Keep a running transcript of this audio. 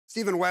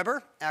Steven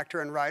Weber,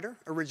 actor and writer,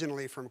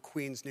 originally from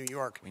Queens, New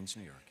York. Queens,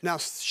 New York. Now,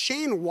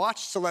 Shane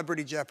watched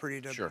Celebrity Jeopardy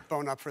to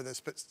bone up for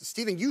this, but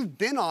Steven, you've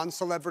been on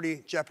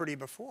Celebrity Jeopardy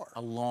before.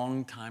 A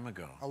long time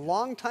ago. A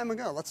long time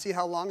ago. Let's see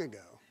how long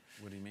ago.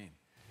 What do you mean?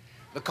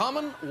 The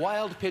common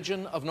wild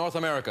pigeon of North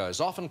America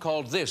is often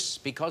called this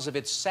because of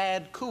its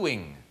sad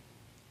cooing.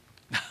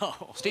 No.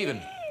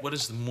 Steven. What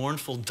is the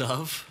mournful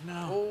dove?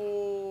 No.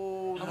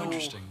 Oh, How no.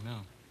 interesting, no.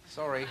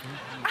 Sorry.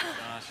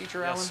 Teacher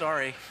Yeah, Allen?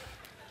 sorry.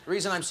 The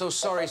reason I'm so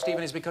sorry,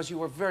 Stephen, is because you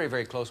were very,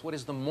 very close. What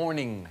is the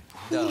mourning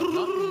dove?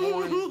 Not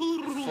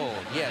mournful.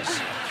 Yes,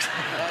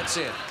 that's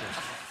it.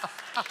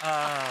 Oh,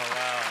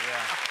 wow,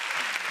 yeah.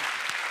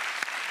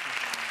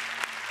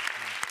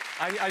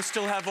 I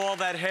still have all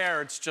that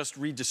hair. It's just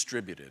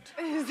redistributed.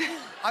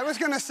 I was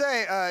going to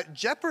say,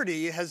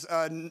 Jeopardy has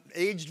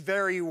aged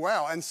very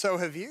well, and so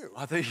have you.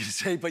 I thought you were going to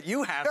say, but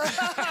you have.